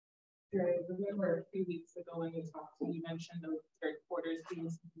I remember a few weeks ago when you talked to me, you mentioned the third quarters being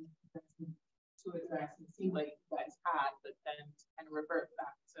something to address. It seemed like you guys had, but then kind of revert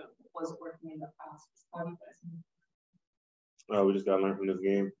back to what was working in the past. How do you guys? We just got to learn from this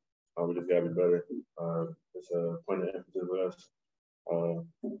game. We just got to be better. It's a point of emphasis with us.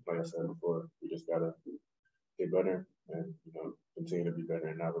 Like I said before, we just got to get better and continue to be better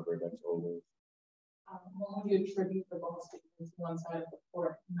and not revert back to old ways. What would you attribute the ball statements to one side of the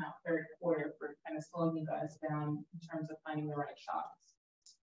court in that third quarter for kind of slowing you guys down in terms of finding the right shots?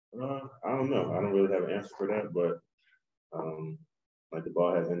 I don't know. I don't really have an answer for that, but like the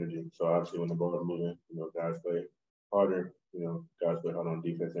ball has energy. So obviously when the ball is moving, guys play harder. Guys play hard on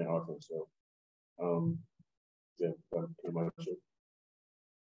defense and offense. So yeah, that's pretty much it.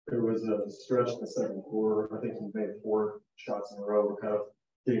 There was a stretch in the second quarter. I think you made 4 shots in a row. Kind of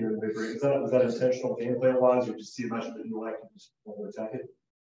getting in the mid range. Was that intentional gameplay wise, or just see a matchup that you like and just want to attack it?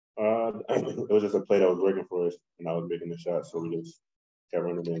 It was just a play that was working for us, and I was making the shot, so we just kept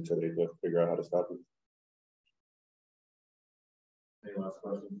running in until they could figure out how to stop it. Any last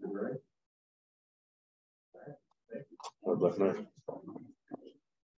questions for Ray? All right. Thank you. Have a blessed night.